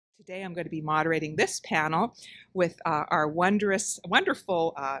Today I'm going to be moderating this panel with our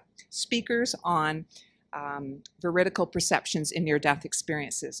wonderful speakers on veridical perceptions in near-death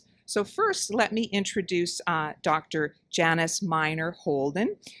experiences. So first, let me introduce Dr. Janice Miner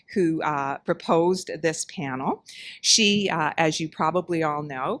Holden, who proposed this panel. She, as you probably all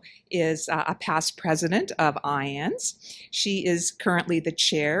know, is a past president of IANDS. She is currently the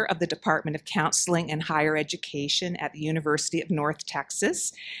chair of the Department of Counseling and Higher Education at the University of North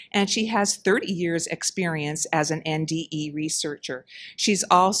Texas, and she has 30 years experience as an NDE researcher. She's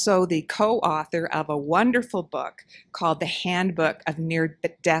also the co-author of a wonderful book called The Handbook of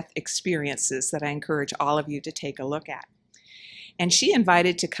Near-Death Experiences that I encourage all of you to take a look at. And she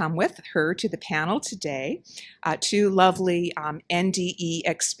invited to come with her to the panel today two lovely NDE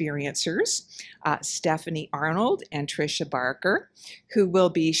experiencers, Stephanie Arnold and Tricia Barker, who will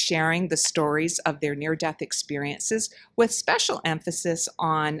be sharing the stories of their near-death experiences with special emphasis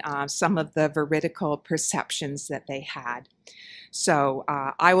on some of the veridical perceptions that they had. So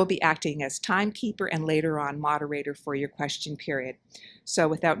I will be acting as timekeeper and later on moderator for your question period. So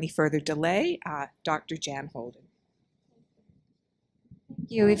without any further delay, Dr. Jan Holden.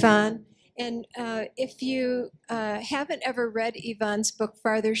 Thank you, Yvonne. And if you haven't ever read Yvonne's book,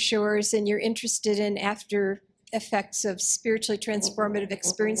 Farther Shores, and you're interested in after effects of spiritually transformative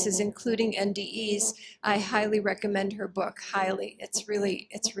experiences, including NDEs, I highly recommend her book, highly. It's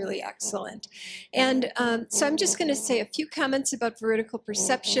really excellent. And so I'm just going to say a few comments about veridical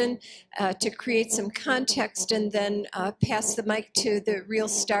perception to create some context, and then pass the mic to the real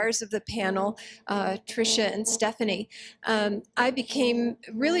stars of the panel, Tricia and Stephanie. I became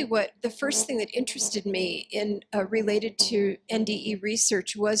really the first thing that interested me in related to NDE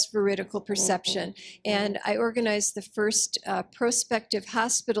research was veridical perception, and I organized the first prospective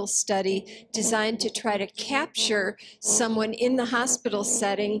hospital study designed to try to capture someone in the hospital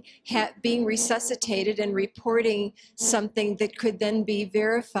setting being resuscitated and reporting something that could then be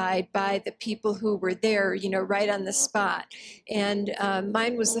verified by the people who were there, right on the spot. And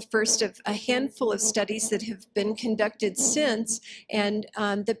mine was the first of a handful of studies that have been conducted since. And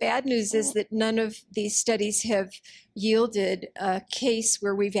the bad news is that none of these studies have yielded a case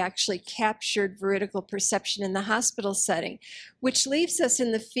where we've actually captured veridical perception in the hospital setting, which leaves us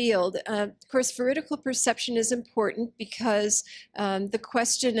in the field. Of course, veridical perception is important because the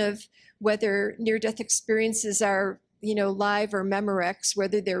question of whether near-death experiences are live or memorex,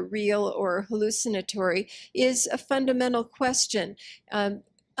 whether they're real or hallucinatory, is a fundamental question.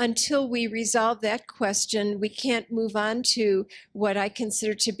 Until we resolve that question, we can't move on to what I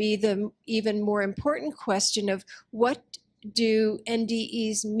consider to be the even more important question of what do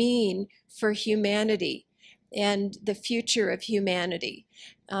NDEs mean for humanity and the future of humanity.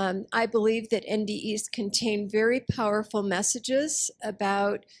 I believe that NDEs contain very powerful messages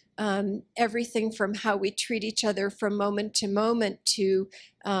about everything from how we treat each other from moment to moment to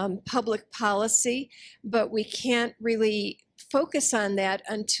public policy, but we can't really focus on that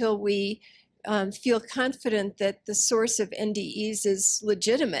until we feel confident that the source of NDEs is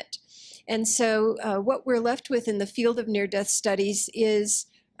legitimate. And so what we're left with in the field of near-death studies is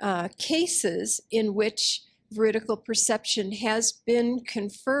cases in which veridical perception has been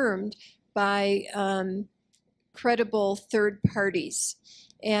confirmed by credible third parties.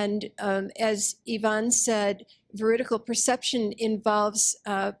 And as Yvonne said, veridical perception involves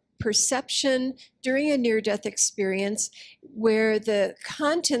perception during a near-death experience where the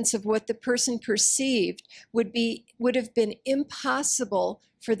contents of what the person perceived would have been impossible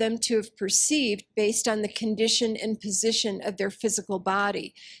for them to have perceived based on the condition and position of their physical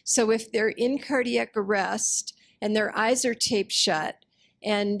body. So if they're in cardiac arrest and their eyes are taped shut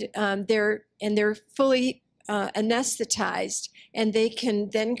and they're fully anesthetized, and they can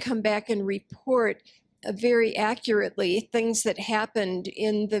then come back and report very accurately things that happened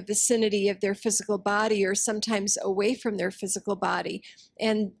in the vicinity of their physical body or sometimes away from their physical body,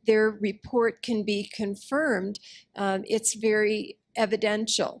 and their report can be confirmed, it's very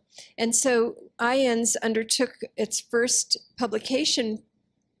evidential. And so IANDS undertook its first publication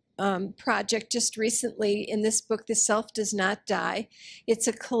project just recently in this book, The Self Does Not Die. It's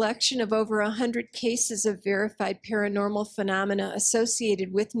a collection of over 100 cases of verified paranormal phenomena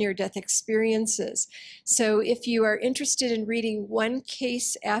associated with near-death experiences. So if you are interested in reading one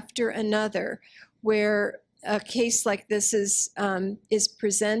case after another where a case like this is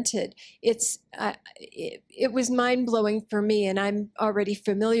presented, it was mind-blowing for me, and I'm already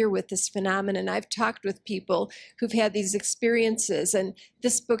familiar with this phenomenon. I've talked with people who've had these experiences, and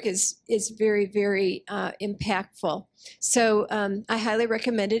this book is very, very impactful. So I highly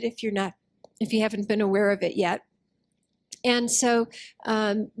recommend it if you haven't been aware of it yet. And so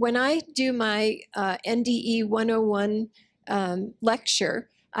when I do my NDE 101 lecture,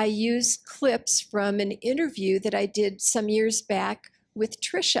 I use clips from an interview that I did some years back with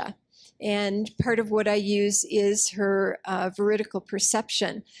Tricia. And part of what I use is her veridical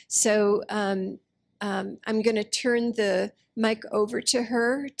perception. So I'm going to turn the mic over to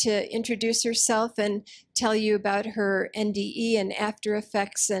her to introduce herself and tell you about her NDE and after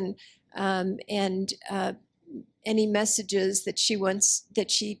effects and any messages that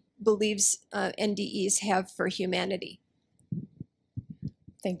she believes NDEs have for humanity.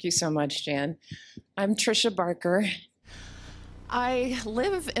 Thank you so much, Jan. I'm Tricia Barker. I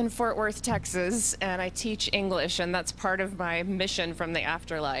live in Fort Worth, Texas, and I teach English, and that's part of my mission from the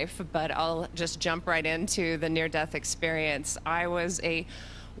afterlife, but I'll just jump right into the near-death experience. I was a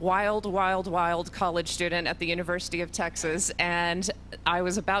wild, wild, wild college student at the University of Texas, and I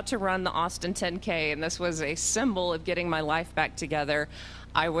was about to run the Austin 10K, and this was a symbol of getting my life back together.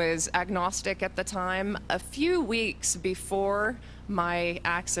 I was agnostic at the time. A few weeks before my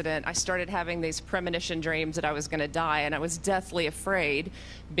accident, I started having these premonition dreams that I was going to die, and I was deathly afraid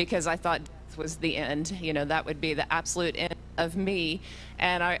because I thought death was the end. You know, that would be the absolute end of me,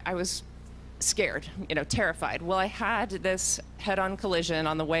 and I was scared, you know, terrified. Well, I had this head-on collision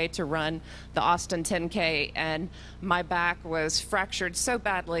on the way to run the Austin 10K, and my back was fractured so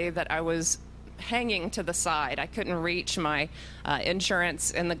badly that I was hanging to the side. I couldn't reach my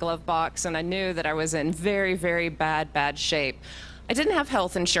insurance in the glove box, and I knew that I was in very, very bad shape. I didn't have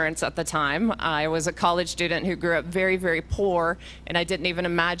health insurance at the time. I was a college student who grew up very, very poor, and I didn't even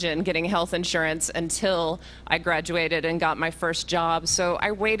imagine getting health insurance until I graduated and got my first job. So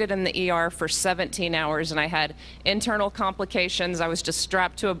I waited in the ER for 17 hours, and I had internal complications. I was just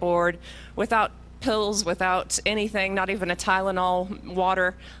strapped to a board without pills, without anything, not even a Tylenol,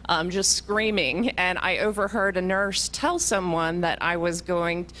 water, just screaming. And I overheard a nurse tell someone that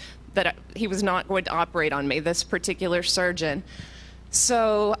he was not going to operate on me, this particular surgeon.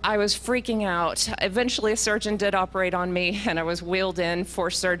 So I was freaking out. Eventually a surgeon did operate on me, and I was wheeled in for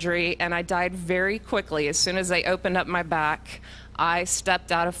surgery, and I died very quickly. As soon as they opened up my back, I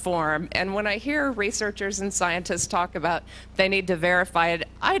stepped out of form. And when I hear researchers and scientists talk about they need to verify it,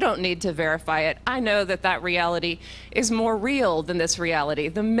 I don't need to verify it. I know that that reality is more real than this reality.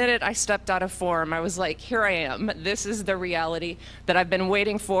 The minute I stepped out of form, I was like, here I am. This is the reality that I've been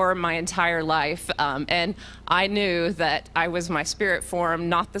waiting for my entire life. And I knew that I was my spirit form,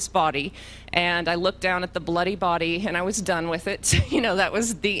 not this body. And I looked down at the bloody body, and I was done with it. You know, that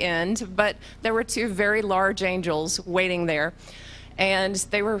was the end. But there were two very large angels waiting there. And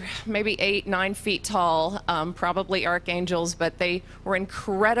they were maybe 8, 9 feet tall, probably archangels, but they were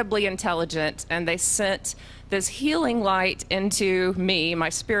incredibly intelligent, and they sent this healing light into me, my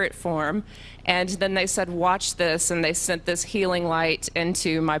spirit form, and then they said, watch this, and they sent this healing light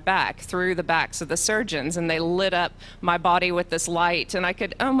into my back, through the backs of the surgeons, and they lit up my body with this light, and I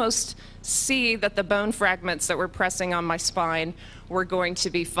could almost see that the bone fragments that were pressing on my spine were going to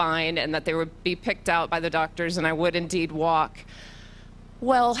be fine, and that they would be picked out by the doctors, and I would indeed walk.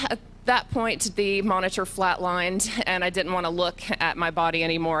 Well, at that point, the monitor flatlined, and I didn't want to look at my body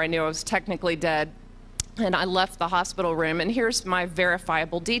anymore. I knew I was technically dead, and I left the hospital room. And here's my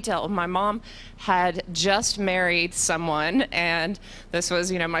verifiable detail. My mom had just married someone, and this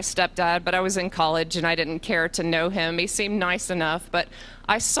was, you know, my stepdad, but I was in college, and I didn't care to know him. He seemed nice enough, but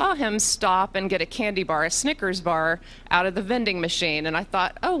I saw him stop and get a candy bar, a Snickers bar, out of the vending machine, and I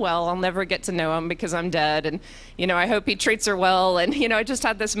thought, oh, well, I'll never get to know him because I'm dead, and, you know, I hope he treats her well, and, you know, I just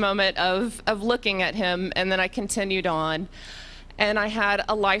had this moment of looking at him, and then I continued on, and I had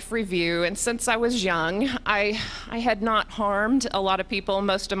a life review, and since I was young, I had not harmed a lot of people.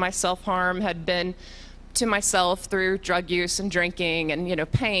 Most of my self-harm had been to myself through drug use and drinking and, you know,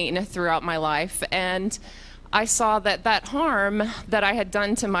 pain throughout my life, and I saw that that harm that I had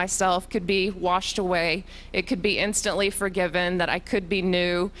done to myself could be washed away. It could be instantly forgiven, that I could be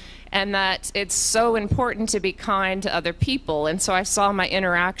new, and that it's so important to be kind to other people. And so I saw my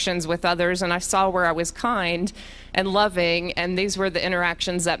interactions with others, and I saw where I was kind and loving, and these were the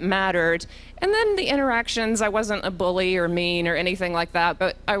interactions that mattered. And then the interactions, I wasn't a bully or mean or anything like that,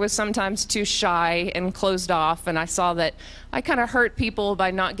 but I was sometimes too shy and closed off, and I saw that I kind of hurt people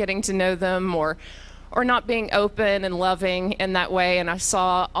by not getting to know them or not being open and loving in that way, and I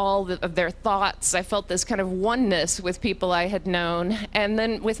saw all of their thoughts. I felt this kind of oneness with people I had known, and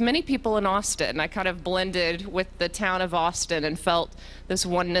then with many people in Austin. I kind of blended with the town of Austin and felt this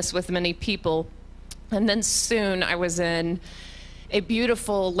oneness with many people. And then soon I was in a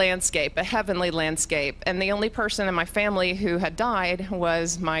beautiful landscape, a heavenly landscape. And the only person in my family who had died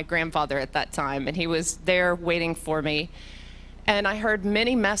was my grandfather at that time. And he was there waiting for me. And I heard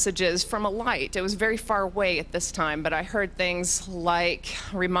many messages from a light. It was very far away at this time, but I heard things like,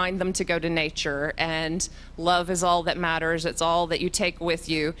 remind them to go to nature, and love is all that matters. It's all that you take with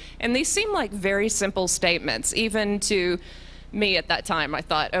you. And these seem like very simple statements, even to me at that time. I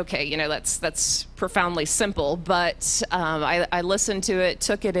thought, okay, you know, that's profoundly simple, but I listened to it,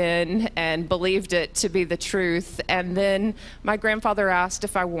 took it in, and believed it to be the truth. And then my grandfather asked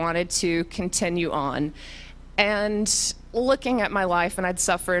if I wanted to continue on. And looking at my life, and I'd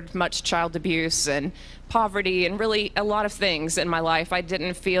suffered much child abuse and poverty and really a lot of things in my life, I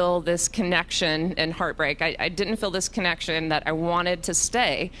didn't feel this connection and heartbreak. I didn't feel this connection that I wanted to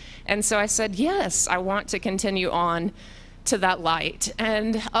stay. And so I said, yes, I want to continue on to that light.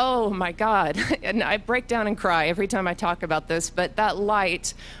 And oh my God, and I break down and cry every time I talk about this, but that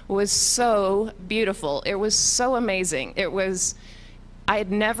light was so beautiful. It was so amazing. I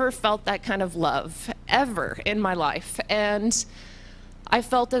had never felt that kind of love ever in my life. And I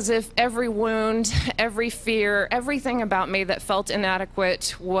felt as if every wound, every fear, everything about me that felt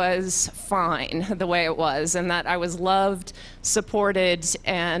inadequate was fine the way it was, and that I was loved, supported,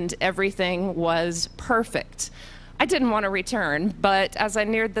 and everything was perfect. I didn't want to return, but as I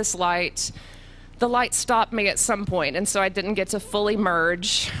neared this light, the light stopped me at some point, and so I didn't get to fully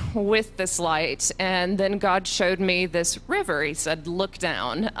merge with this light. And then God showed me this river. He said, look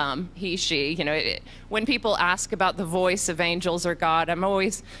down. He, she, you know, when people ask about the voice of angels or God, I'm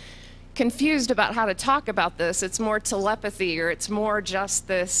always confused about how to talk about this. It's more telepathy, or it's more just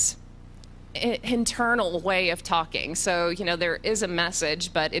this internal way of talking. So, you know, there is a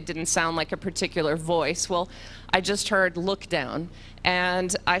message, but it didn't sound like a particular voice. Well, I just heard look down,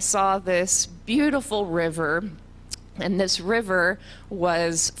 and I saw this beautiful river, and this river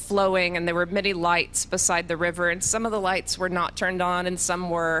was flowing, and there were many lights beside the river, and some of the lights were not turned on and some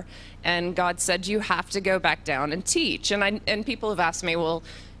were. And God said, you have to go back down and teach. And people have asked me, well,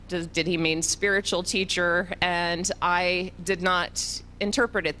 did he mean spiritual teacher? And I did not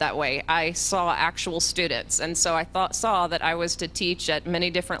interpret it that way. I saw actual students, and so I saw that I was to teach at many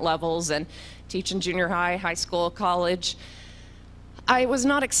different levels, and teach in junior high, high school, college. I was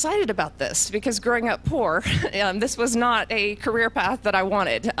not excited about this because growing up poor, this was not a career path that I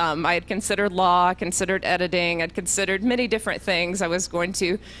wanted. I had considered law, considered editing, I'd considered many different things. I was going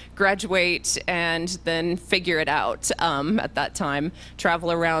to graduate and then figure it out at that time,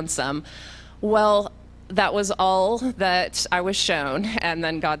 travel around some. Well, that was all that I was shown, and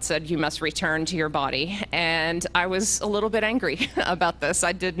then God said, you must return to your body. And I was a little bit angry about this.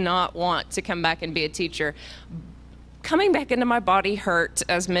 I did not want to come back and be a teacher. Coming back into my body hurt,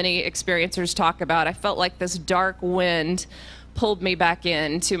 as many experiencers talk about. I felt like this dark wind pulled me back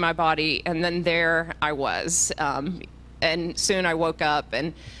into my body, and then there I was. And soon I woke up,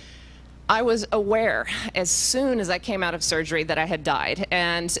 and I was aware as soon as I came out of surgery that I had died.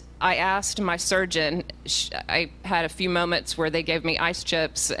 And I asked my surgeon, I had a few moments where they gave me ice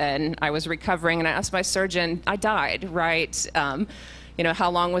chips and I was recovering, and I asked my surgeon, I died, right? You know,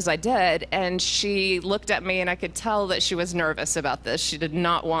 how long was I dead? And she looked at me, and I could tell that she was nervous about this. She did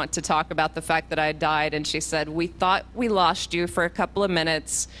not want to talk about the fact that I died. And she said, we thought we lost you for a couple of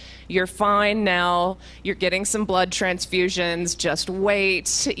minutes. You're fine now. You're getting some blood transfusions. Just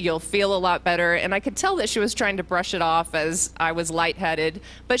wait. You'll feel a lot better. And I could tell that she was trying to brush it off as I was lightheaded,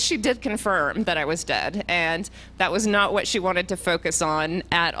 but she did confirm that I was dead. And that was not what she wanted to focus on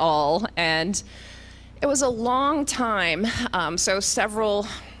at all. And it was a long time,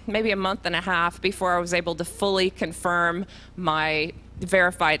 maybe a month and a half before I was able to fully confirm my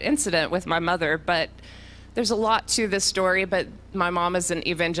verified incident with my mother. But there's a lot to this story, but my mom is an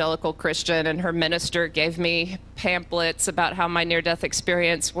evangelical Christian, and her minister gave me pamphlets about how my near-death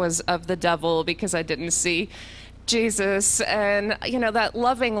experience was of the devil because I didn't see Jesus. And, you know, that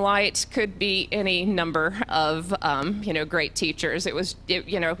loving light could be any number of, you know, great teachers.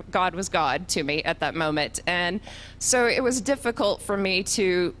 You know, God was God to me at that moment. And so it was difficult for me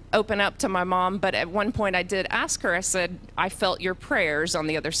to open up to my mom. But at one point I did ask her, I said, I felt your prayers on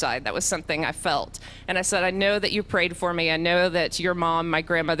the other side. That was something I felt. And I said, I know that you prayed for me. I know that your mom, my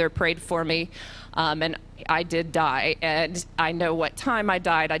grandmother, prayed for me. And I did die, and I know what time I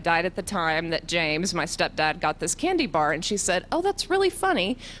died. I died at the time that James, my stepdad, got this candy bar. And she said, oh, that's really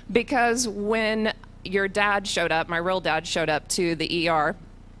funny, because when your dad showed up, my real dad showed up to the ER,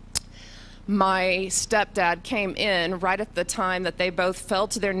 my stepdad came in right at the time that they both fell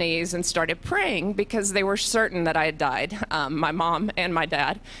to their knees and started praying because they were certain that I had died, my mom and my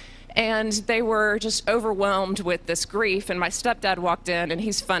dad. And they were just overwhelmed with this grief. And my stepdad walked in, and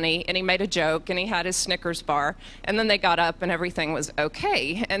he's funny, and he made a joke, and he had his Snickers bar. And then they got up, and everything was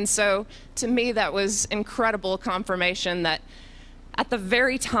okay. And so to me, that was incredible confirmation that at the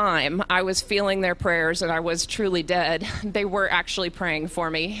very time I was feeling their prayers and I was truly dead, they were actually praying for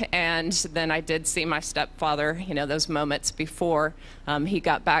me. And then I did see my stepfather, you know, those moments before he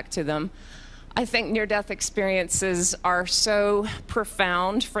got back to them. I think near-death experiences are so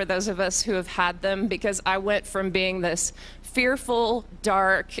profound for those of us who have had them, because I went from being this fearful,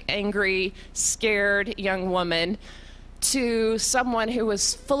 dark, angry, scared young woman to someone who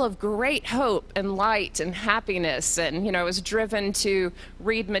was full of great hope and light and happiness. And, you know, I was driven to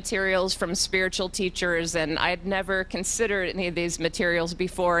read materials from spiritual teachers, and I had never considered any of these materials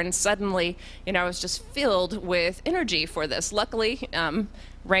before. And suddenly, you know, I was just filled with energy for this. Luckily,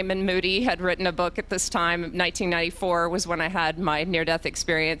 Raymond Moody had written a book at this time. 1994 was when I had my near-death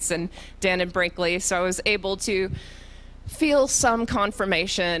experience, and Dan and Brinkley. So I was able to feel some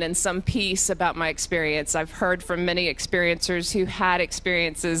confirmation and some peace about my experience. I've heard from many experiencers who had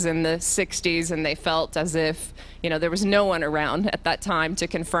experiences in the 60s, and they felt as if, you know, there was no one around at that time to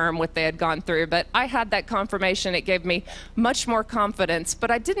confirm what they had gone through. But I had that confirmation. It gave me much more confidence.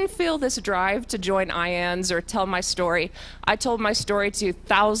 But I didn't feel this drive to join IANDS or tell my story. I told my story to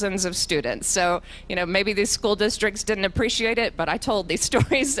thousands of students. So, you know, maybe these school districts didn't appreciate it, but I told these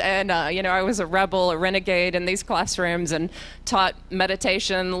stories. And, you know, I was a rebel, a renegade in these classrooms, and taught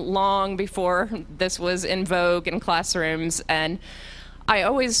meditation long before this was in vogue in classrooms. And I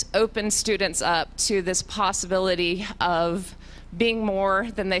always opened students up to this possibility of being more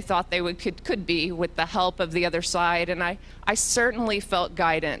than they thought they could be with the help of the other side. And I certainly felt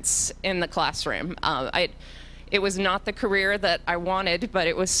guidance in the classroom. It was not the career that I wanted, but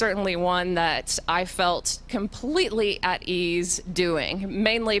it was certainly one that I felt completely at ease doing,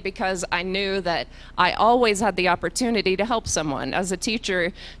 mainly because I knew that I always had the opportunity to help someone. As a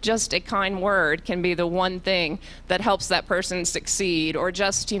teacher, just a kind word can be the one thing that helps that person succeed, or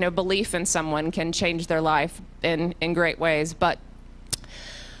just, you know, belief in someone can change their life in great ways. But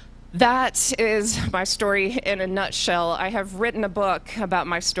that is my story in a nutshell. I have written a book about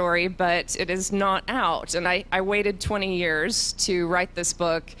my story, but it is not out. And I waited 20 years to write this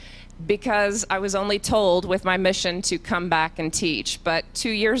book because I was only told with my mission to come back and teach. But 2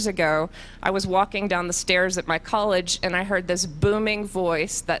 years ago, I was walking down the stairs at my college, and I heard this booming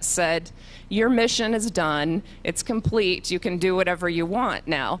voice that said, "Your mission is done. It's complete. You can do whatever you want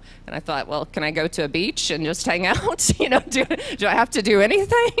now." And I thought, well, can I go to a beach and just hang out? You know, do I have to do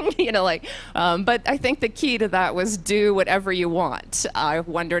anything? You know, like, but I think the key to that was do whatever you want. I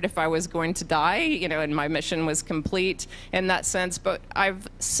wondered if I was going to die, you know, and my mission was complete in that sense. But I've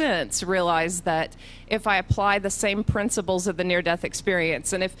since realized that if I apply the same principles of the near-death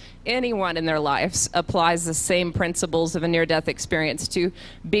experience, and if anyone in their lives applies the same principles of a near-death experience, to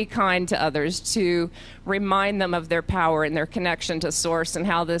be kind to others, to remind them of their power and their connection to Source and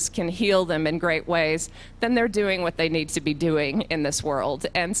how this can heal them in great ways, then they're doing what they need to be doing in this world.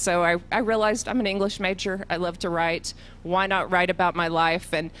 And so I realized I'm an English major. I love to write. Why not write about my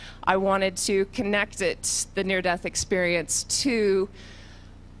life? And I wanted to connect it, the near-death experience, to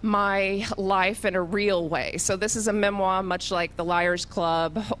my life in a real way. So this is a memoir, much like The Liars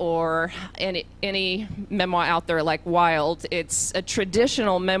Club or any memoir out there like Wild. It's a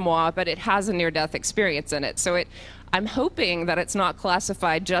traditional memoir, but it has a near-death experience in it. So I'm hoping that it's not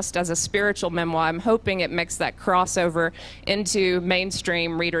classified just as a spiritual memoir. I'm hoping it makes that crossover into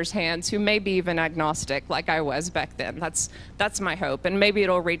mainstream readers' hands who may be even agnostic, like I was back then. That's my hope. And maybe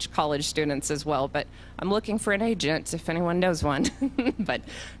it'll reach college students as well. But I'm looking for an agent if anyone knows one. But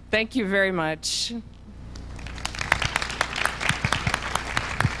thank you very much.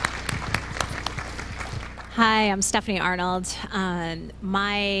 Hi, I'm Stephanie Arnold.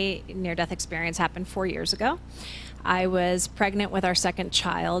 My near-death experience happened 4 years ago. I was pregnant with our second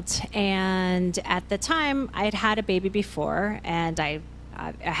child, and at the time, I had had a baby before, and I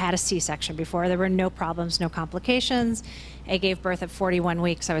had a C-section before. There were no problems, no complications. I gave birth at 41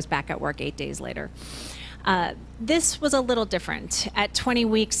 weeks. I was back at work 8 days later. This was a little different. At 20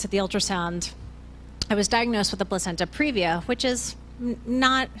 weeks at the ultrasound, I was diagnosed with a placenta previa, which is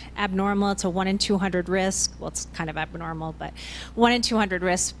not abnormal. It's a 1 in 200 risk. Well, it's kind of abnormal, but 1 in 200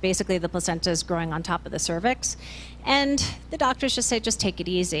 risk. Basically, the placenta is growing on top of the cervix. And the doctors just say, just take it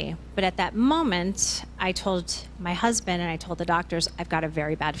easy. But at that moment, I told my husband and I told the doctors, I've got a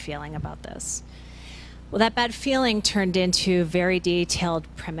very bad feeling about this. Well, that bad feeling turned into very detailed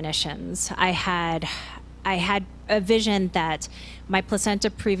premonitions. I had a vision that my placenta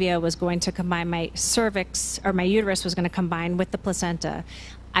previa was going to combine, my cervix or my uterus was going to combine with the placenta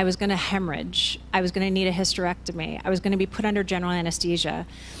I was going to hemorrhage. I was going to need a hysterectomy. I was going to be put under general anesthesia.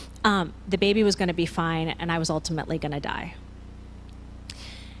 The baby was going to be fine, and I was ultimately going to die.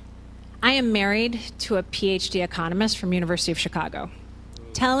 I am married to a PhD economist from University of Chicago.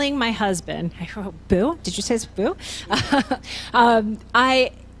 Telling my husband, boo? Did you say it's boo?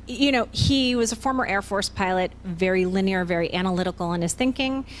 He was a former Air Force pilot, very linear, very analytical in his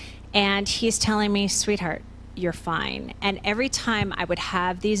thinking, and he's telling me, sweetheart, you're fine. And every time I would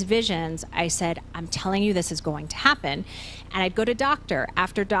have these visions, I said, I'm telling you this is going to happen. And I'd go to doctor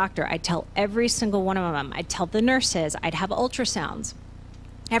after doctor. I'd tell every single one of them. I'd tell the nurses. I'd have ultrasounds.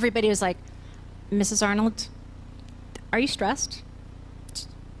 Everybody was like, Mrs. Arnold, are you stressed?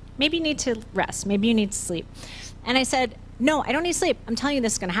 Maybe you need to rest. Maybe you need to sleep. And I said, no, I don't need sleep. I'm telling you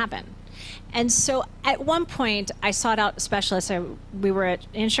this is going to happen. And so at one point, I sought out specialists. We were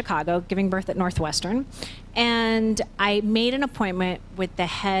in Chicago, giving birth at Northwestern, and I made an appointment with the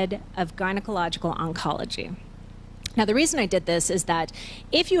head of gynecological oncology. Now, the reason I did this is that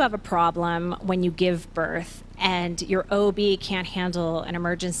if you have a problem when you give birth and your OB can't handle an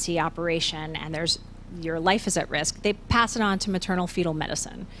emergency operation and your life is at risk, they pass it on to maternal fetal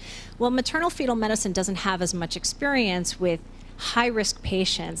medicine. Well, maternal fetal medicine doesn't have as much experience with high-risk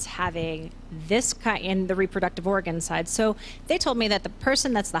patients having this kind in the reproductive organ side. So they told me that the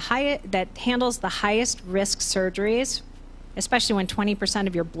person that handles the highest risk surgeries, especially when 20%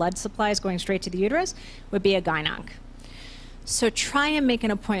 of your blood supply is going straight to the uterus, would be a gyn-onc. So try and make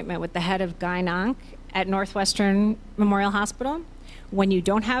an appointment with the head of gyn-onc at Northwestern Memorial Hospital when you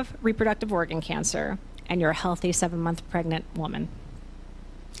don't have reproductive organ cancer and you're a healthy 7-month pregnant woman.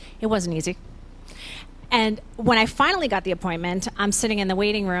 It wasn't easy. And when I finally got the appointment, I'm sitting in the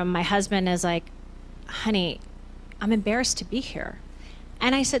waiting room. My husband is like, honey, I'm embarrassed to be here.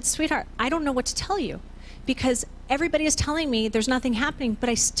 And I said, sweetheart, I don't know what to tell you because everybody is telling me there's nothing happening, but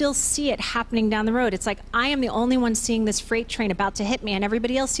I still see it happening down the road. It's like I am the only one seeing this freight train about to hit me and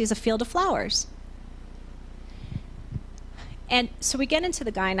everybody else sees a field of flowers. And so we get into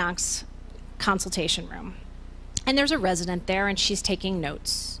the gyn-onc's consultation room. And there's a resident there and she's taking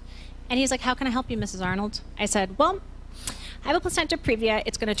notes. And he's like, how can I help you, Mrs. Arnold? I said, well, I have a placenta previa.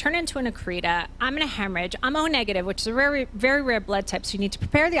 It's going to turn into an accreta. I'm going to hemorrhage. I'm O negative, which is a very, very rare blood type. So you need to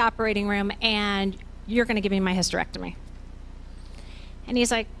prepare the operating room, and you're going to give me my hysterectomy. And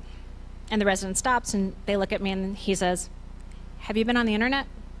he's like, and the resident stops, and they look at me, and he says, have you been on the internet?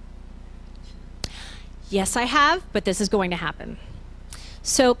 Yes, I have, but this is going to happen.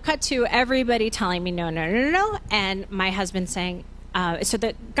 So cut to everybody telling me no, no, no, no, no, and my husband saying, so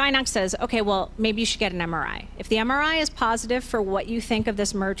the gyn-onc says, okay, well, maybe you should get an MRI. If the MRI is positive for what you think of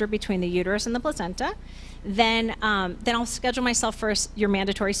this merger between the uterus and the placenta, then I'll schedule myself for your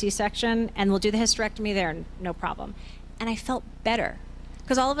mandatory C-section, and we'll do the hysterectomy there, no problem. And I felt better,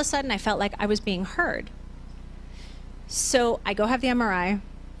 because all of a sudden I felt like I was being heard. So I go have the MRI.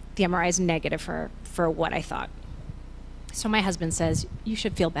 The MRI is negative for what I thought. So my husband says, you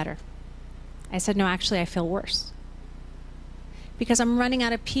should feel better. I said, no, actually, I feel worse. Because I'm running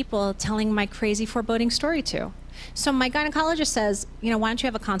out of people telling my crazy foreboding story to. So my gynecologist says, why don't you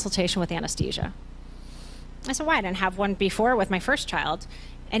have a consultation with anesthesia? I said, why? I didn't have one before with my first child.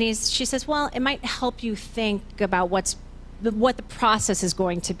 And she says, well, it might help you think about what the process is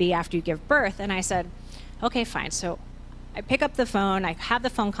going to be after you give birth. And I said, okay, fine. So I pick up the phone. I have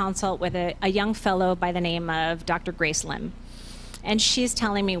the phone consult with a young fellow by the name of Dr. Grace Lim. And she's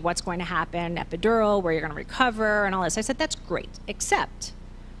telling me what's going to happen, epidural, where you're going to recover, and all this. I said, that's great, except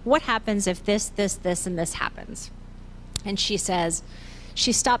what happens if this, this, this, and this happens? And she says,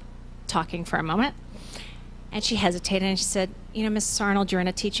 she stopped talking for a moment, and she hesitated, and she said, Mrs. Arnold, you're in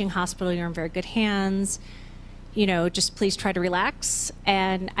a teaching hospital, you're in very good hands, just please try to relax,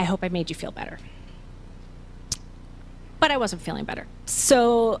 and I hope I made you feel better. But I wasn't feeling better.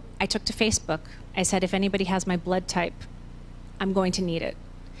 So I took to Facebook. I said, if anybody has my blood type, I'm going to need it.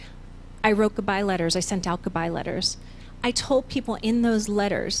 I wrote goodbye letters. I sent out goodbye letters. I told people in those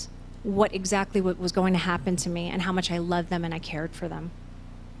letters what was going to happen to me and how much I loved them and I cared for them.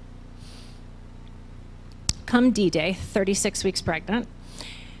 Come D-Day, 36 weeks pregnant,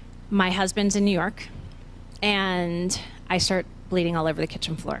 my husband's in New York, and I start bleeding all over the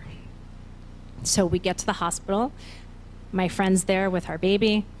kitchen floor. So we get to the hospital. My friend's there with our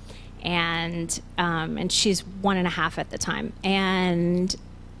baby. And she's 1.5 at the time. And,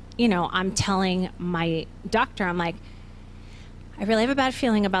 I'm telling my doctor, I'm like, I really have a bad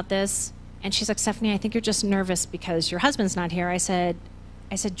feeling about this. And she's like, Stephanie, I think you're just nervous because your husband's not here. I said,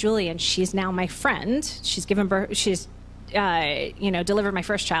 Julie, and she's now my friend. She's given birth, she's, delivered my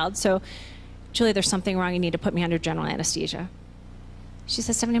first child. So, Julie, there's something wrong. You need to put me under general anesthesia. She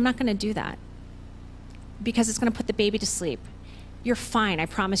says, Stephanie, I'm not going to do that because it's going to put the baby to sleep. You're fine. I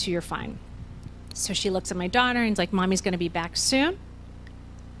promise you, you're fine. So she looks at my daughter and is like, Mommy's going to be back soon.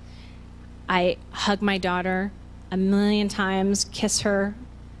 I hug my daughter a million times, kiss her.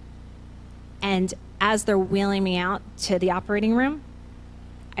 And as they're wheeling me out to the operating room,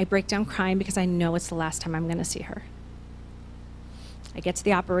 I break down crying because I know it's the last time I'm going to see her. I get to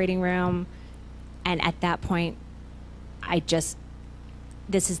the operating room, and at that point,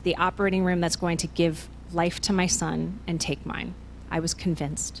 this is the operating room that's going to give life to my son and take mine. I was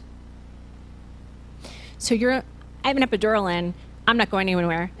convinced. So I have an epidural in, I'm not going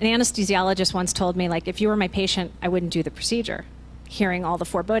anywhere. An anesthesiologist once told me, like, if you were my patient, I wouldn't do the procedure. Hearing all the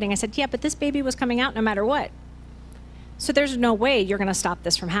foreboding, I said, yeah, but this baby was coming out no matter what. So there's no way you're going to stop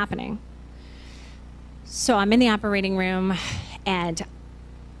this from happening. So I'm in the operating room, and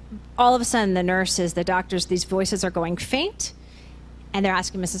all of a sudden the nurses, the doctors, these voices are going faint, and they're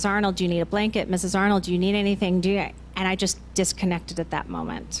asking, Mrs. Arnold, do you need a blanket? Mrs. Arnold, do you need anything? And I just disconnected at that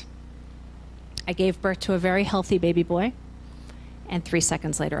moment. I gave birth to a very healthy baby boy, and 3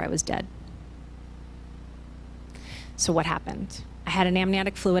 seconds later I was dead. So what happened? I had an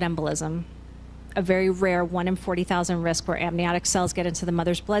amniotic fluid embolism, a very rare 1 in 40,000 risk where amniotic cells get into the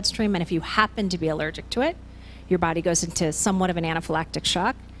mother's bloodstream, and if you happen to be allergic to it, your body goes into somewhat of an anaphylactic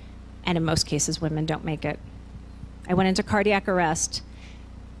shock, and in most cases, women don't make it. I went into cardiac arrest.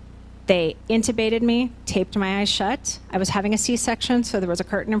 They intubated me, taped my eyes shut. I was having a C-section, so there was a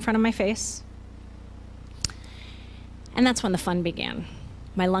curtain in front of my face. And that's when the fun began.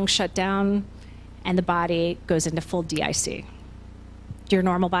 My lungs shut down, and the body goes into full DIC. Your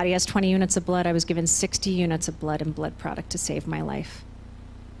normal body has 20 units of blood. I was given 60 units of blood and blood product to save my life.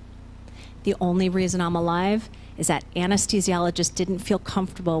 The only reason I'm alive is that anesthesiologist didn't feel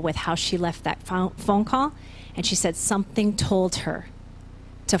comfortable with how she left that phone call, and she said something told her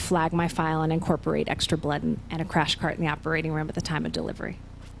to flag my file and incorporate extra blood and a crash cart in the operating room at the time of delivery.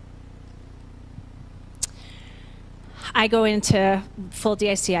 I go into full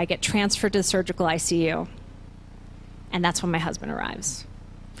DIC. I get transferred to the surgical ICU. And that's when my husband arrives.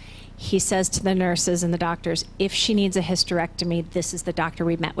 He says to the nurses and the doctors, if she needs a hysterectomy, this is the doctor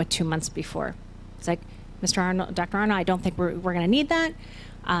we met with 2 months before. It's like, Mr. Arnold, Dr. Arnold, I don't think we're going to need that.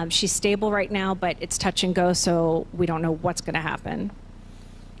 She's stable right now, but it's touch and go, so we don't know what's going to happen.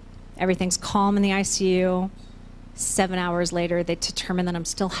 Everything's calm in the ICU. 7 hours later, they determine that I'm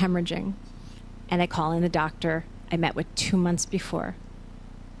still hemorrhaging, and they call in the doctor I met with 2 months before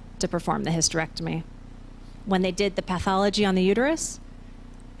to perform the hysterectomy. When they did the pathology on the uterus,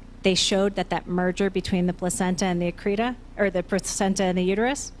 they showed that that merger between the placenta and the accreta, or the placenta and the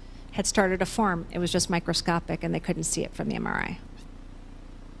uterus, had started to form. It was just microscopic, and they couldn't see it from the MRI.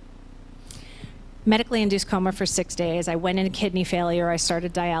 Medically induced coma for 6 days. I went into kidney failure. I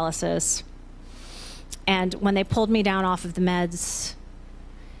started dialysis. And when they pulled me down off of the meds,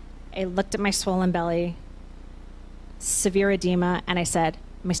 I looked at my swollen belly, severe edema, and I said,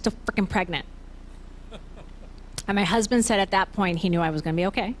 am I still freaking pregnant? And my husband said at that point he knew I was going to be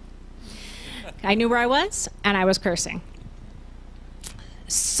okay. I knew where I was, and I was cursing.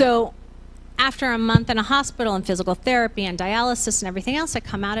 So after a month in a hospital and physical therapy and dialysis and everything else, I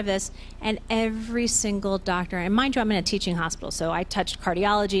come out of this, and every single doctor, and mind you, I'm in a teaching hospital, so I touched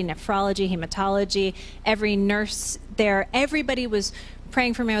cardiology, nephrology, hematology, every nurse there, everybody was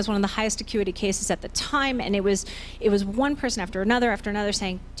praying for me. I was one of the highest acuity cases at the time, and it was one person after another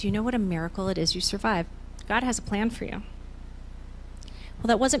saying, do you know what a miracle it is you survived? God has a plan for you. Well,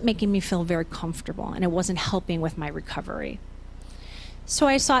 that wasn't making me feel very comfortable, and it wasn't helping with my recovery. So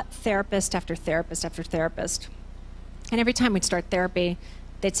I sought therapist after therapist after therapist. And every time we'd start therapy,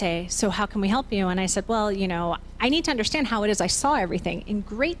 they'd say, so how can we help you? And I said, well, you know, I need to understand how it is I saw everything in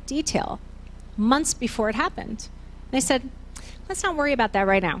great detail months before it happened. And they said, let's not worry about that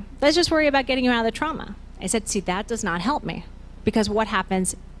right now. Let's just worry about getting you out of the trauma. I said, see, that does not help me, because what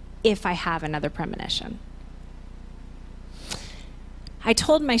happens if I have another premonition? I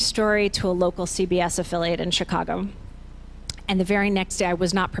told my story to a local CBS affiliate in Chicago. And the very next day, I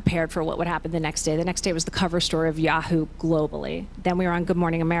was not prepared for what would happen the next day. The next day was the cover story of Yahoo globally. Then we were on Good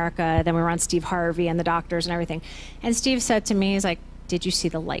Morning America. Then we were on Steve Harvey and the doctors and everything. And Steve said to me, he's like, did you see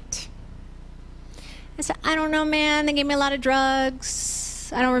the light? I said, I don't know, man. They gave me a lot of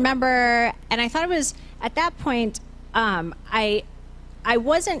drugs. I don't remember. And I thought it was, at that point, I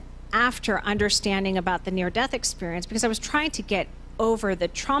wasn't after understanding about the near-death experience, because I was trying to get over the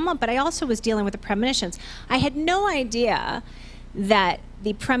trauma, but I also was dealing with the premonitions. I had no idea that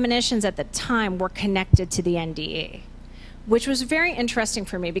the premonitions at the time were connected to the NDE. which was very interesting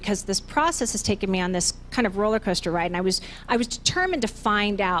for me because this process has taken me on this kind of roller coaster ride, and I was determined to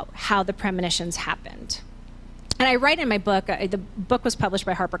find out how the premonitions happened. And I write in my book, the book was published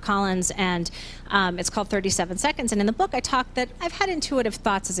by HarperCollins, and it's called 37 Seconds. And in the book, I talk that I've had intuitive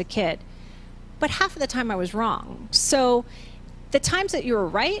thoughts as a kid, but half of the time I was wrong. So the times that you were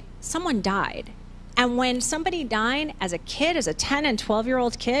right, someone died. And when somebody died as a kid, as a 10 and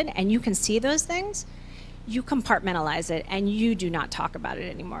 12-year-old kid, and you can see those things, you compartmentalize it and you do not talk about it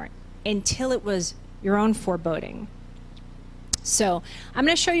anymore until it was your own foreboding. So I'm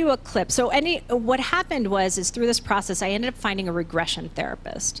going to show you a clip. So what happened is through this process, I ended up finding a regression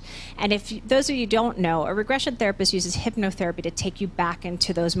therapist. And if those of you don't know, a regression therapist uses hypnotherapy to take you back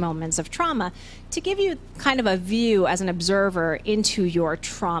into those moments of trauma, to give you kind of a view as an observer into your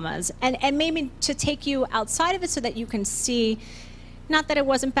traumas, and maybe to take you outside of it so that you can see, not that it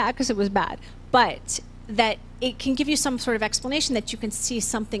wasn't bad because it was bad, but that it can give you some sort of explanation that you can see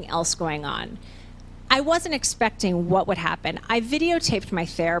something else going on. I wasn't expecting what would happen. I videotaped my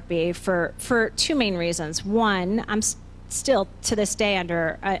therapy for two main reasons. One, I'm still to this day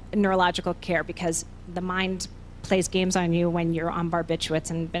under neurological care because the mind plays games on you when you're on barbiturates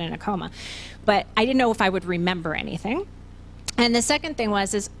and been in a coma. But I didn't know if I would remember anything. And the second thing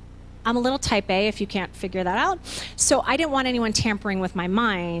is I'm a little type A, if you can't figure that out. So I didn't want anyone tampering with my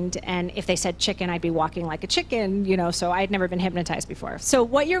mind. And if they said chicken, I'd be walking like a chicken, you know, so I'd never been hypnotized before. So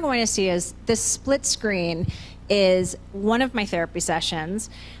what you're going to see is this split screen is one of my therapy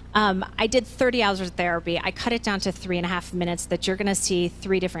sessions. I did 30 hours of therapy. I cut it down to 3.5 minutes that you're going to see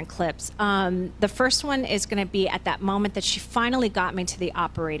 3 different clips. The first one is going to be at that moment that she finally got me to the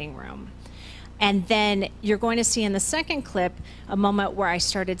operating room. And then you're going to see in the second clip a moment where I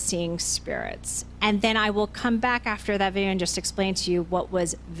started seeing spirits. And then I will come back after that video and just explain to you what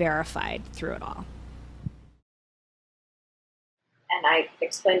was verified through it all. And I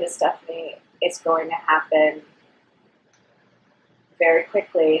explained to Stephanie, it's going to happen very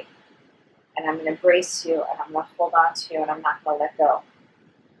quickly, and I'm going to embrace you, and I'm going to hold on to you, and I'm not going to let go.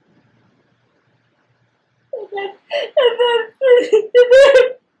 And then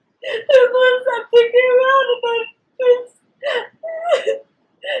something came out, and then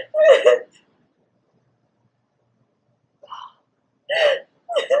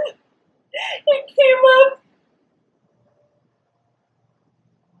it came up,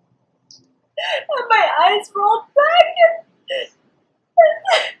 and my eyes rolled back,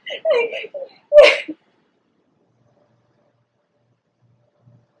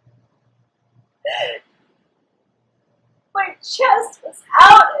 my chest was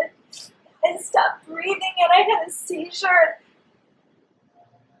out, and I stopped breathing, and I had a seizure.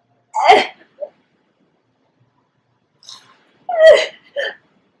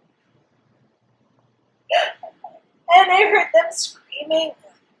 And I heard them screaming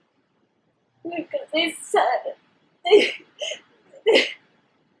because they said,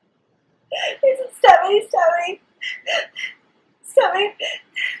 Stephanie, Stephanie.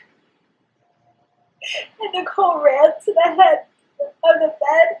 And Nicole ran to the head of the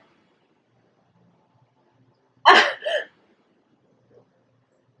bed.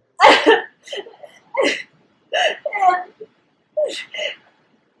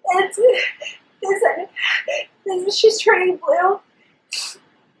 And she's turning blue,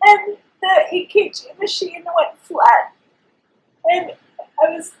 and the EKG machine went flat, and I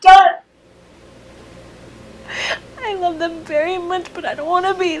was done. I love them very much, but I don't want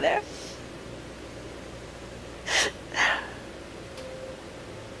to be there.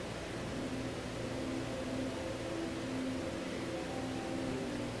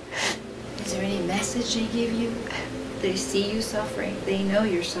 Is there any message they give you? They see you suffering. They know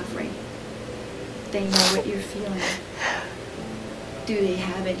you're suffering. They know what you're feeling. Do they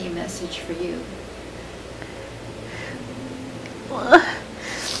have any message for you?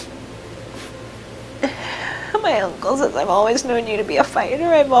 My uncle says, I've always known you to be a fighter.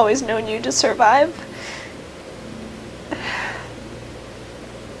 I've always known you to survive.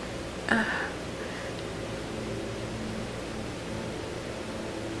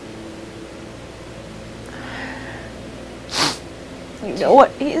 You know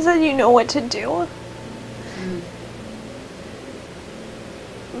what? He said you know what to do.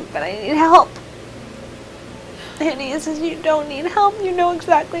 But I need help. And he says you don't need help. You know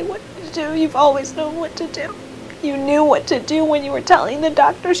exactly what to do. You've always known what to do. You knew what to do when you were telling the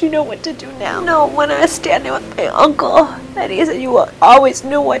doctors. You know what to do now. No, when I was standing with my uncle, and he said you always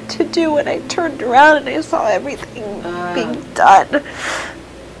knew what to do, and I turned around and I saw everything being done.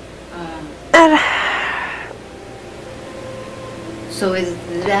 So it's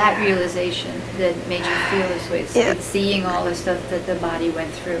that realization that made you feel this way. It's seeing all the stuff that the body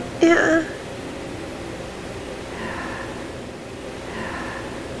went through. Yeah.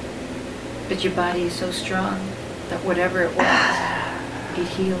 But your body is so strong that whatever it was, it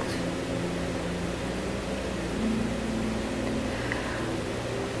healed.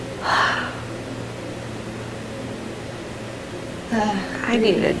 I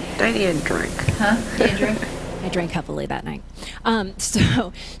need a drink. Huh? You need a drink? I drank heavily that night.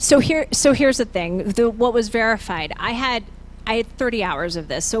 So here's the thing. What was verified? I had 30 hours of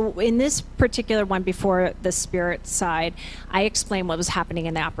this. So in this particular one, before the spirit side, I explained what was happening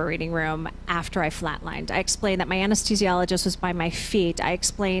in the operating room after I flatlined. I explained that my anesthesiologist was by my feet. I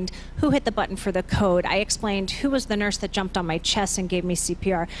explained who hit the button for the code. I explained who was the nurse that jumped on my chest and gave me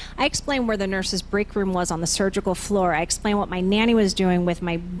CPR. I explained where the nurse's break room was on the surgical floor. I explained what my nanny was doing with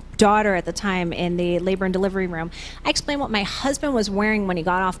my daughter at the time in the labor and delivery room. I explained what my husband was wearing when he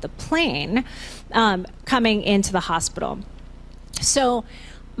got off the plane coming into the hospital. So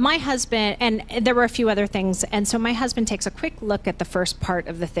my husband, and there were a few other things, and so my husband takes a quick look at the first part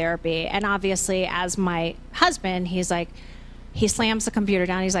of the therapy, and obviously as my husband, he's like, he slams the computer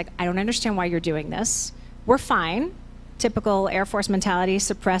down, he's like, I don't understand why you're doing this. We're fine. Typical Air Force mentality,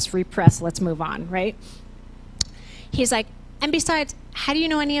 suppress, repress, let's move on, right? He's like, and besides, how do you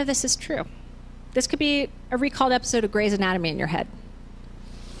know any of this is true? This could be a recalled episode of Grey's Anatomy in your head.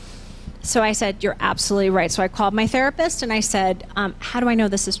 So I said, you're absolutely right. So I called my therapist and I said, how do I know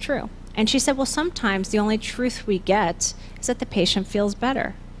this is true? And she said, well, sometimes the only truth we get is that the patient feels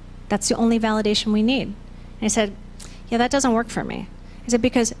better. That's the only validation we need. And I said, yeah, that doesn't work for me. I said,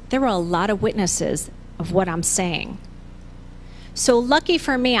 because there were a lot of witnesses of what I'm saying. So lucky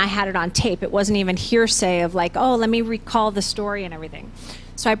for me, I had it on tape. It wasn't even hearsay of like, oh, let me recall the story and everything.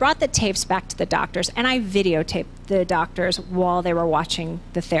 So I brought the tapes back to the doctors and I videotaped the doctors while they were watching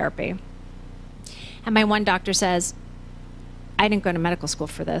the therapy. And my one doctor says, I didn't go to medical school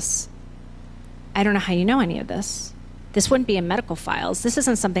for this. I don't know how you know any of this. This wouldn't be in medical files. This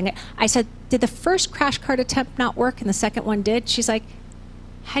isn't something that... I said, did the first crash cart attempt not work and the second one did? She's like,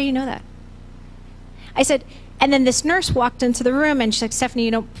 how do you know that? I said, and then this nurse walked into the room and she's like, Stephanie,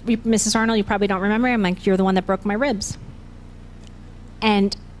 Mrs. Arnold, you probably don't remember. I'm like, you're the one that broke my ribs.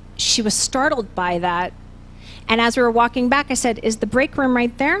 And she was startled by that. And as we were walking back, I said, is the break room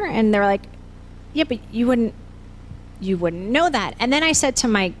right there? And they're like, yeah, but you wouldn't know that. And then I said to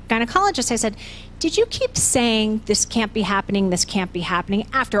my gynecologist, I said, did you keep saying this can't be happening, this can't be happening?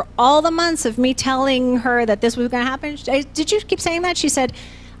 After all the months of me telling her that this was going to happen, did you keep saying that? She said,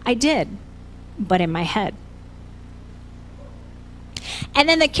 I did, but in my head. And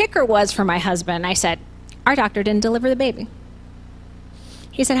then the kicker was for my husband, I said, our doctor didn't deliver the baby.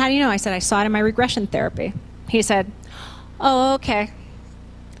 He said, how do you know? I said, I saw it in my regression therapy. He said, oh, okay.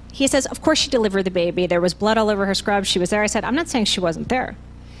 He says, of course she delivered the baby. There was blood all over her scrubs. She was there. I said, I'm not saying she wasn't there.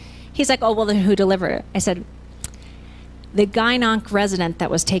 He's like, oh, well, then who delivered it? I said, the gyn-onc resident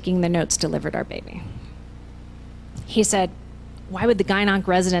that was taking the notes delivered our baby. He said, why would the gyn-onc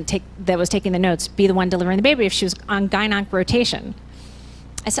resident that was taking the notes be the one delivering the baby if she was on gyn-onc rotation?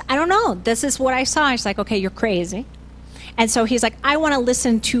 I said, I don't know. This is what I saw. He's like, okay, you're crazy. And so he's like, I want to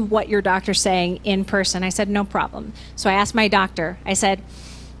listen to what your doctor's saying in person. I said, no problem. So I asked my doctor, I said,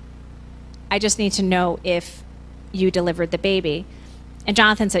 I just need to know if you delivered the baby. And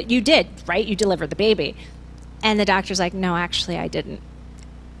Jonathan said, you did, right? You delivered the baby. And the doctor's like, no, actually, I didn't.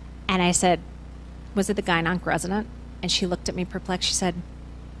 And I said, was it the gyn-onc resident? And she looked at me perplexed. She said,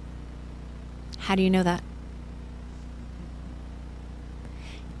 how do you know that?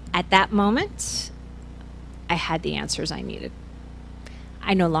 At that moment, I had the answers I needed.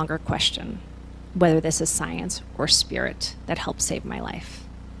 I no longer question whether this is science or spirit that helped save my life.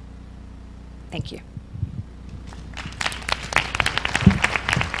 Thank you.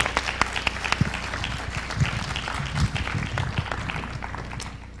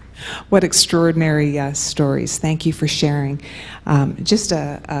 What extraordinary stories. Thank you for sharing. Just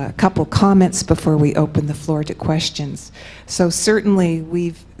a couple comments before we open the floor to questions. So certainly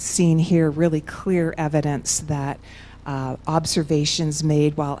we've seen here really clear evidence that observations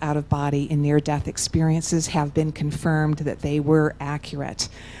made while out of body in near-death experiences have been confirmed that they were accurate,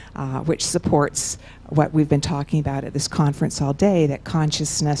 which supports what we've been talking about at this conference all day, that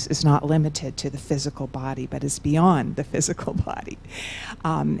consciousness is not limited to the physical body, but is beyond the physical body.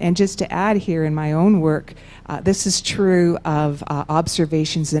 And just to add here in my own work, this is true of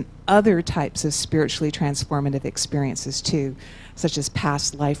observations in other types of spiritually transformative experiences too, such as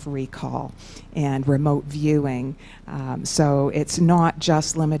past life recall and remote viewing. So it's not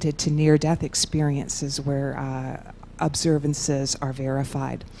just limited to near-death experiences where observances are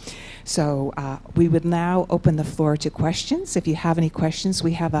verified. So we would now open the floor to questions. If you have any questions,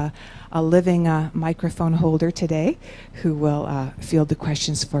 we have a living microphone holder today who will field the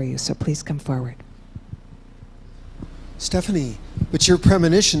questions for you. So please come forward. Stephanie, but your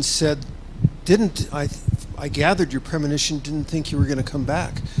premonition said, I gathered your premonition didn't think you were going to come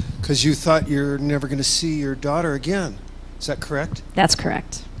back because you thought you're never going to see your daughter again. Is that correct? That's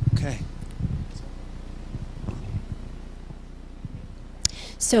correct. Okay.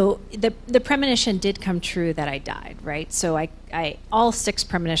 So the premonition did come true that I died, right? So I all 6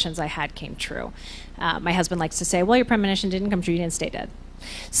 premonitions I had came true. My husband likes to say, well, your premonition didn't come true, you didn't stay dead.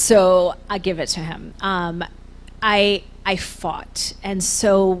 So I give it to him. I fought. And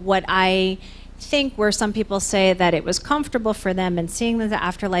so what I think, where some people say that it was comfortable for them and seeing the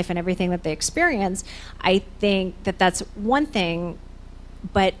afterlife and everything that they experienced, I think that that's one thing,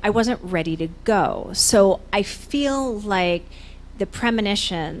 but I wasn't ready to go. So I feel like the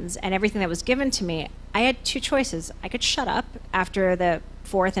premonitions and everything that was given to me, I had 2 choices. I could shut up after the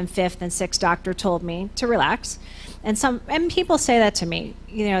 4th and 5th and 6th doctor told me to relax. And people say that to me.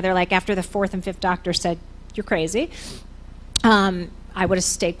 You know, they're like, after the 4th and 5th doctor said, you're crazy, I would have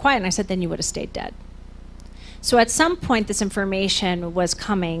stayed quiet. And I said, then you would have stayed dead. So at some point, this information was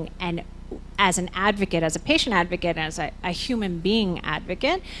coming, and as an advocate, as a patient advocate, as a human being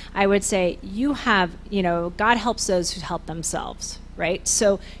advocate, I would say, you have, you know, God helps those who help themselves, right?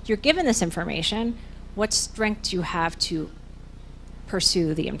 So you're given this information. What strength do you have to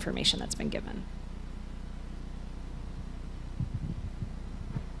pursue the information that's been given?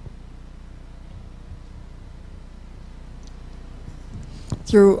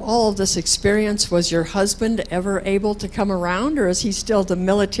 Through all of this experience, was your husband ever able to come around, or is he still the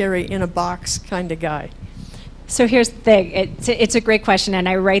military in a box kind of guy? So here's the thing. It's a great question, and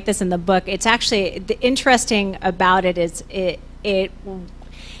I write this in the book. It's actually, the interesting about it is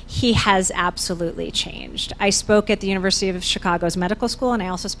he has absolutely changed. I spoke at the University of Chicago's medical school, and I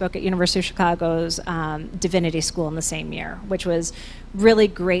also spoke at University of Chicago's divinity school in the same year, which was really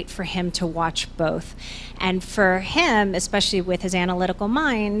great for him to watch both. And for him, especially with his analytical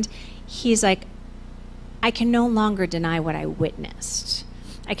mind, he's like, I can no longer deny what I witnessed.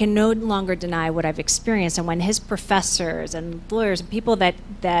 I can no longer deny what I've experienced. And when his professors and lawyers and people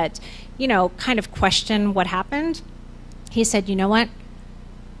that you know, kind of question what happened, he said, you know what?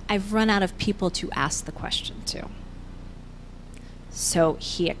 I've run out of people to ask the question to. So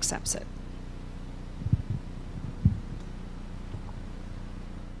he accepts it.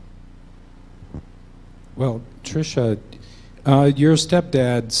 Well, Tricia, your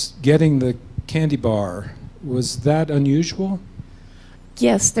stepdad's getting the candy bar, was that unusual?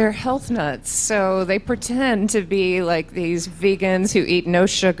 Yes, they're health nuts. So they pretend to be like these vegans who eat no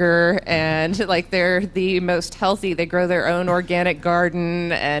sugar, and like they're the most healthy. They grow their own organic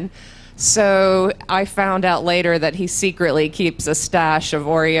garden. And so I found out later that he secretly keeps a stash of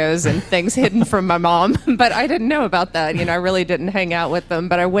Oreos and things hidden from my mom. But I didn't know about that. You know, I really didn't hang out with them.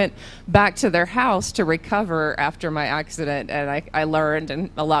 But I went back to their house to recover after my accident, and I learned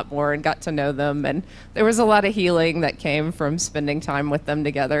a lot more and got to know them. And there was a lot of healing that came from spending time with them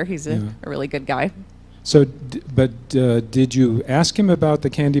together. He's a really good guy. So, did you ask him about the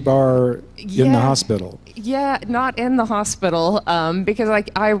candy bar in the hospital? Yeah, not in the hospital, because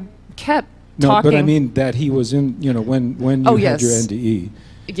I kept no, talking. but I mean that he was in, you know, when you had your NDE.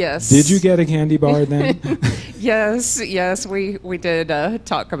 Yes. Did you get a candy bar then? Yes, we did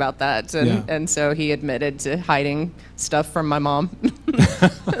talk about that, and so he admitted to hiding stuff from my mom.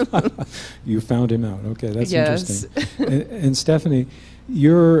 You found him out. Okay, that's interesting. And Stephanie,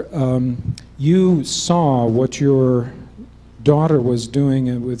 you saw what your daughter was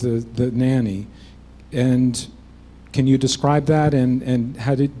doing with the nanny, and can you describe that, and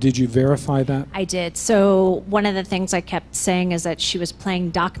how did you verify that? I did. So one of the things I kept saying is that she was playing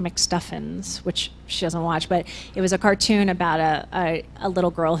Doc McStuffins, which she doesn't watch, but it was a cartoon about a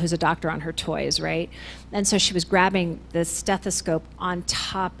little girl who's a doctor on her toys, right? And so she was grabbing the stethoscope on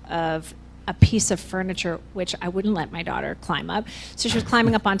top of a piece of furniture, which I wouldn't let my daughter climb up. So she was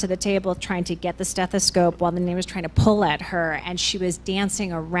climbing up onto the table trying to get the stethoscope while the nanny was trying to pull at her, and she was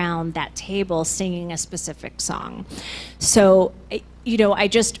dancing around that table singing a specific song. So, you know, I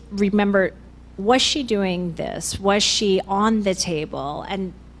just remember, was she doing this? Was she on the table?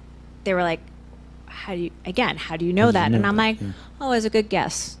 And they were like, how do you know that? And I'm like, oh, it's a good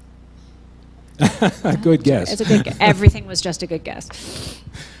guess. A good guess. It's a good guess. Everything was just a good guess.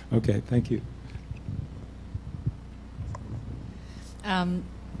 Okay, thank you.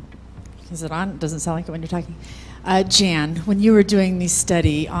 Is it on? It doesn't sound like it when you're talking. Jan, when you were doing the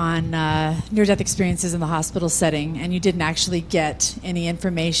study on near-death experiences in the hospital setting, and you didn't actually get any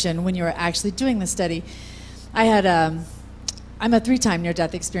information when you were actually doing the study, I'm a 3-time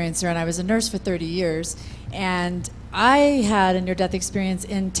near-death experiencer, and I was a nurse for 30 years, and I had a near-death experience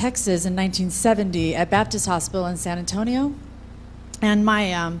in Texas in 1970 at Baptist Hospital in San Antonio, and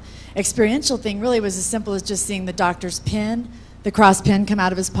my experiential thing really was as simple as just seeing the doctor's pin, the cross pin, come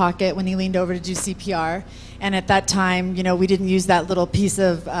out of his pocket when he leaned over to do CPR. And at that time, you know, we didn't use that little piece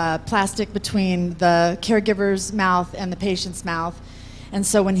of plastic between the caregiver's mouth and the patient's mouth. And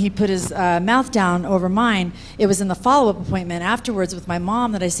so when he put his mouth down over mine, it was in the follow-up appointment afterwards with my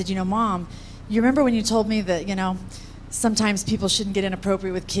mom that I said, you know, Mom, you remember when you told me that, you know, sometimes people shouldn't get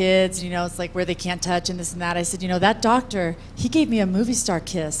inappropriate with kids, you know, it's like where they can't touch and this and that. I said, you know, that doctor, he gave me a movie star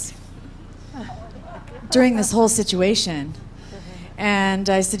kiss during this whole situation. And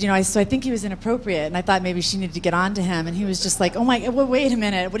I said, you know, so I think he was inappropriate, and I thought maybe she needed to get on to him. And he was just like, oh my, well, wait a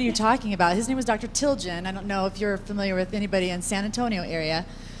minute, what are you talking about? His name was Dr. Tilgen. I don't know if you're familiar with anybody in San Antonio area,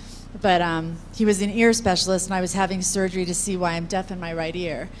 but he was an ear specialist, and I was having surgery to see why I'm deaf in my right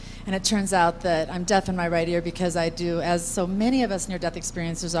ear. And it turns out that I'm deaf in my right ear because I do, as so many of us near-death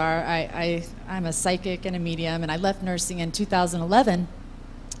experiencers are, I'm a psychic and a medium, and I left nursing in 2011,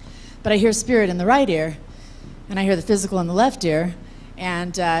 but I hear spirit in the right ear, and I hear the physical in the left ear.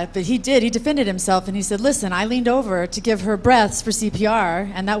 And but he defended himself, and he said, listen, I leaned over to give her breaths for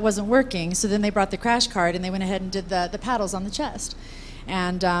CPR, and that wasn't working, so then they brought the crash cart, and they went ahead and did the paddles on the chest.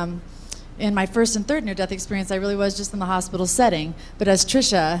 And in my first and third near-death experience, I really was just in the hospital setting. But as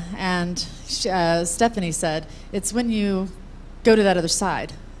Tricia and Stephanie said, it's when you go to that other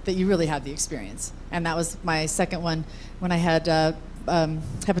side that you really have the experience. And that was my second one when I had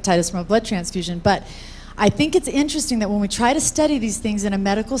hepatitis from a blood transfusion. But I think it's interesting that when we try to study these things in a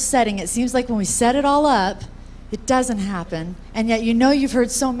medical setting, it seems like when we set it all up, it doesn't happen. And yet you know you've heard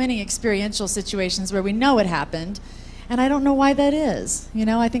so many experiential situations where we know it happened, and I don't know why that is. You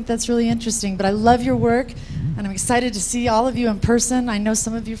know, I think that's really interesting. But I love your work, and I'm excited to see all of you in person. I know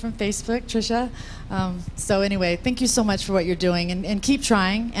some of you from Facebook, Tricia. So anyway, thank you so much for what you're doing, and keep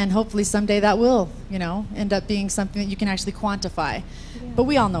trying, and hopefully someday that will, you know, end up being something that you can actually quantify. Yeah. But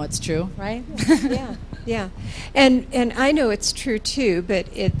we all know it's true, right? Yeah. Yeah, and I know it's true too, but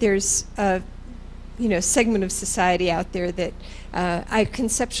there's a segment of society out there that I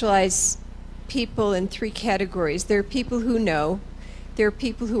conceptualize people in 3 categories. There are people who know, there are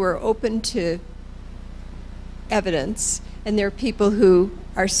people who are open to evidence, and there are people who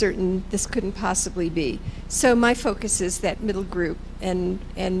are certain this couldn't possibly be. So my focus is that middle group, and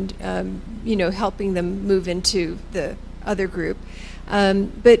helping them move into the other group.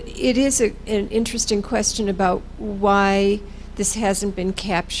 But it is an interesting question about why this hasn't been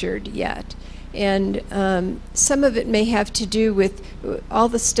captured yet. And some of it may have to do with all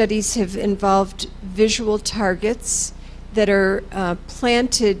the studies have involved visual targets that are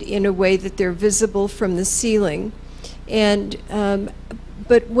planted in a way that they're visible from the ceiling. And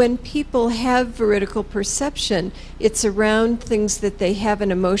but when people have veridical perception, it's around things that they have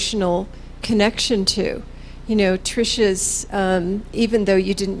an emotional connection to. You know, Tricia's, even though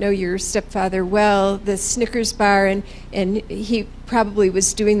you didn't know your stepfather well, the Snickers bar, and he probably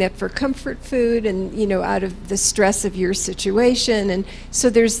was doing that for comfort food and, you know, out of the stress of your situation. And so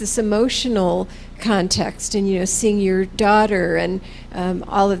there's this emotional context, and, you know, seeing your daughter and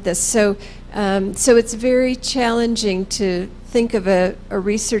all of this. So it's very challenging to think of a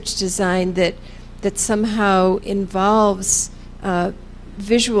research design that somehow involves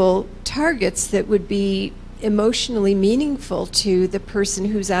visual targets that would be emotionally meaningful to the person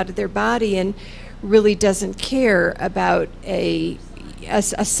who's out of their body and really doesn't care about a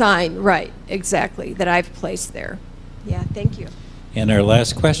sign, right, exactly, that I've placed there. Yeah, thank you. And our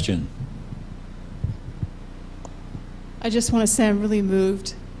last question. I just want to say I'm really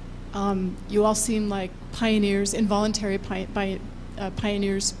moved. You all seem like pioneers, involuntary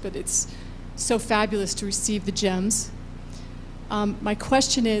pioneers, but it's so fabulous to receive the gems. My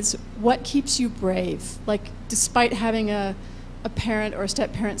question is, what keeps you brave? Like, despite having a parent or a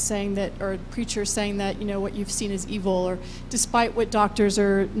step-parent saying that, or a preacher saying that, you know, what you've seen is evil, or despite what doctors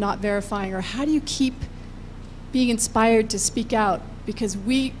are not verifying, or how do you keep being inspired to speak out? Because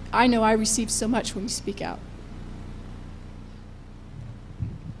I know I receive so much when you speak out.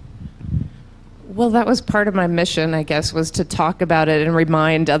 Well, that was part of my mission, I guess, was to talk about it and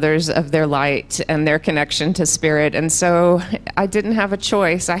remind others of their light and their connection to spirit. And so I didn't have a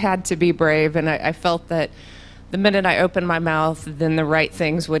choice. I had to be brave, and I felt that the minute I opened my mouth, then the right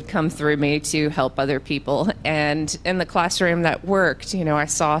things would come through me to help other people. And in the classroom that worked, you know, I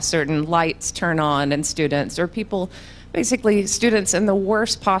saw certain lights turn on in students, or people, basically students in the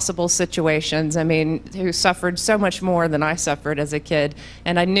worst possible situations, I mean, who suffered so much more than I suffered as a kid.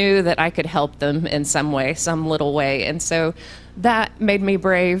 And I knew that I could help them in some way, some little way. And so that made me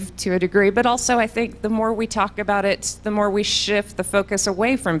brave to a degree, but also I think the more we talk about it, the more we shift the focus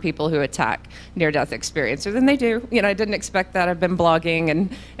away from people who attack near-death experiences, and they do. You know, I didn't expect that. I've been blogging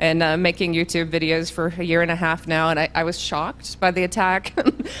and making YouTube videos for a year and a half now, and I was shocked by the attack,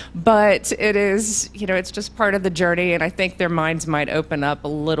 but it is, you know, it's just part of the journey, and I think their minds might open up a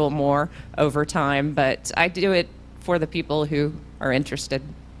little more over time, but I do it for the people who are interested.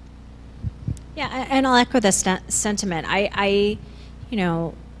 Yeah, and I'll echo this sentiment. I, you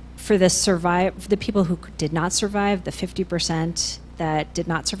know, for the people who did not survive, the 50% that did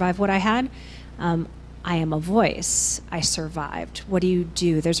not survive what I had, I am a voice. I survived. What do you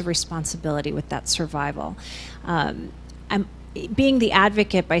do? There's a responsibility with that survival. I'm being the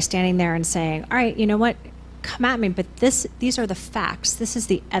advocate by standing there and saying, all right, you know what? Come at me, but these are the facts. This is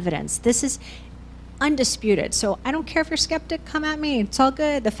the evidence. This is undisputed. So I don't care if you're skeptic, come at me. It's all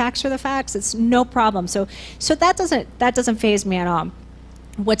good. The facts are the facts. It's no problem. So that doesn't faze me at all.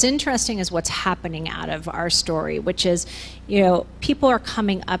 What's interesting is what's happening out of our story, which is, you know, people are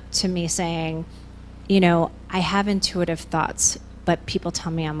coming up to me saying, you know, I have intuitive thoughts, but people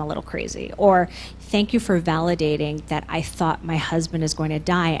tell me I'm a little crazy. Or thank you for validating that I thought my husband is going to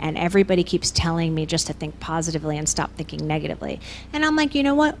die, and everybody keeps telling me just to think positively and stop thinking negatively. And I'm like, you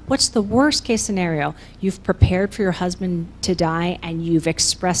know what? What's the worst case scenario? You've prepared for your husband to die, and you've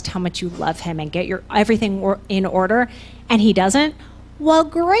expressed how much you love him and get your everything in order, and he doesn't? Well,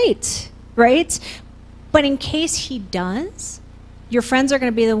 great, right? But in case he does, your friends are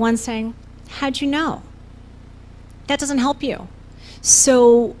going to be the ones saying, how'd you know? That doesn't help you.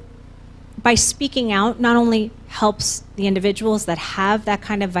 So by speaking out, not only helps the individuals that have that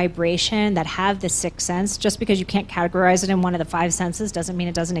kind of vibration, that have the sixth sense. Just because you can't categorize it in one of the five senses doesn't mean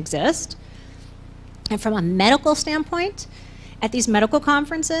it doesn't exist. And from a medical standpoint, at these medical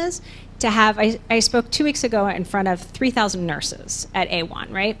conferences, to have, I spoke 2 weeks ago in front of 3,000 nurses at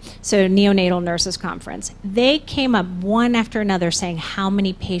A1, right? So neonatal nurses conference. They came up one after another saying how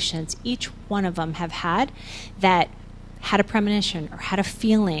many patients each one of them have had that had a premonition or had a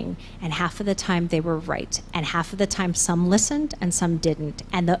feeling, and half of the time they were right, and half of the time some listened and some didn't.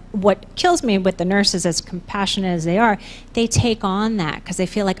 And what kills me with the nurses, as compassionate as they are, they take on that because they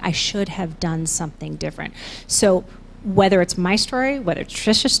feel like I should have done something different. So whether it's my story, whether it's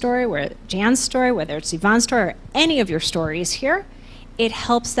Tricia's story, whether it's Jan's story, whether it's Yvonne's story, or any of your stories here, it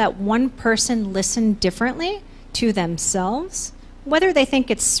helps that one person listen differently to themselves. Whether they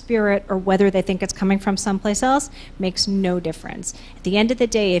think it's spirit or whether they think it's coming from someplace else makes no difference. At the end of the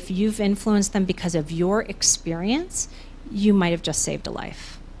day, if you've influenced them because of your experience, you might have just saved a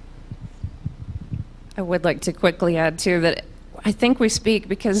life. I would like to quickly add, too, that I think we speak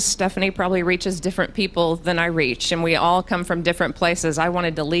because Stephanie probably reaches different people than I reach, and we all come from different places. I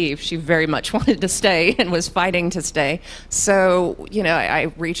wanted to leave. She very much wanted to stay and was fighting to stay. So, you know,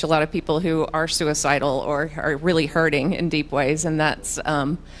 I reach a lot of people who are suicidal or are really hurting in deep ways, and that's,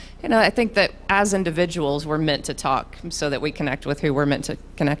 you know, I think that as individuals, we're meant to talk so that we connect with who we're meant to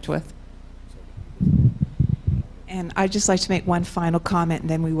connect with. And I'd just like to make one final comment, and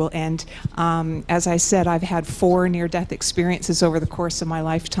then we will end. As I said, I've had 4 near-death experiences over the course of my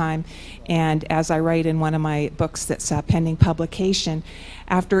lifetime, and as I write in one of my books that's pending publication,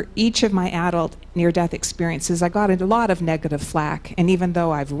 after each of my adult near-death experiences, I got a lot of negative flack. And even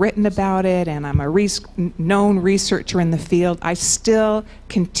though I've written about it and I'm a known researcher in the field, I still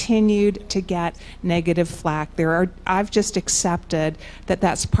continued to get negative flack. I've just accepted that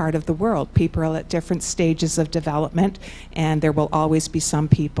that's part of the world. People are at different stages of development, and there will always be some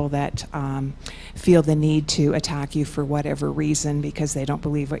people that feel the need to attack you for whatever reason because they don't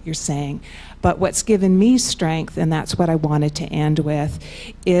believe what you're saying. But what's given me strength, and that's what I wanted to end with,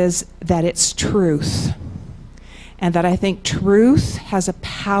 is that it's truth. And that I think truth has a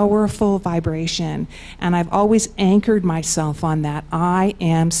powerful vibration. And I've always anchored myself on that. I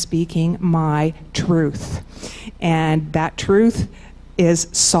am speaking my truth. And that truth is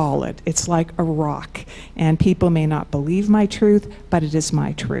solid. It's like a rock. And people may not believe my truth, but it is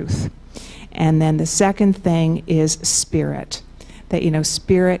my truth. And then the second thing is spirit. That, you know,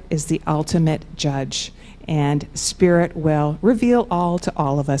 spirit is the ultimate judge. And spirit will reveal all to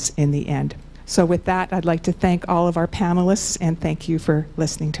all of us in the end. So with that, I'd like to thank all of our panelists and thank you for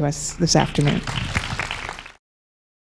listening to us this afternoon.